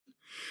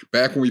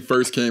back when we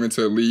first came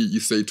into the league, you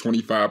say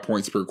 25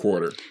 points per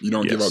quarter. You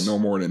don't give up no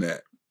more than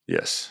that.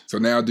 Yes. So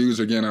now dudes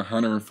are getting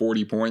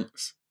 140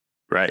 points.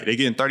 Right. They're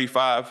getting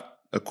 35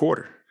 a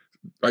quarter.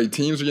 Like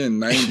teams are getting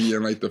 90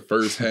 in like the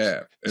first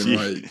half. And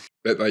like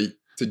that, like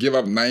to give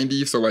up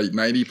 90, so like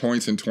 90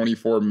 points in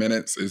 24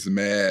 minutes is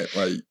mad,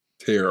 like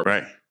terrible.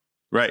 Right.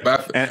 Right.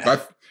 But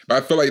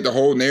I feel like the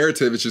whole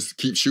narrative is just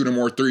keep shooting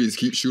more threes,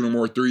 keep shooting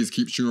more threes,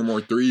 keep shooting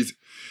more threes.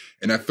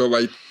 And I feel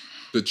like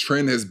the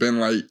trend has been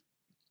like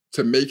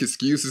to make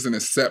excuses and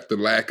accept the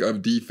lack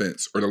of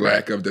defense or the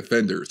lack of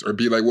defenders, or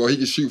be like, well, he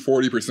can shoot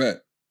 40%.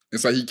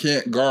 It's like he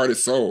can't guard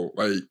his soul.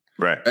 Like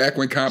back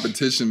when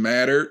competition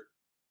mattered,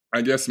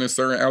 I guess in a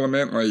certain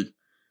element, like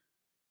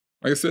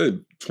I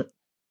said,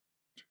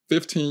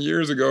 15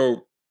 years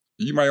ago,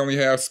 you might only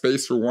have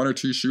space for one or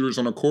two shooters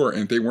on the court,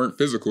 and if they weren't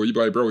physical, you'd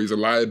be like, bro, he's a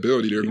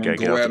liability. They're going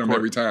to go at him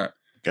every time.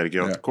 Got to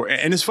get off the court.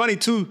 And it's funny,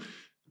 too,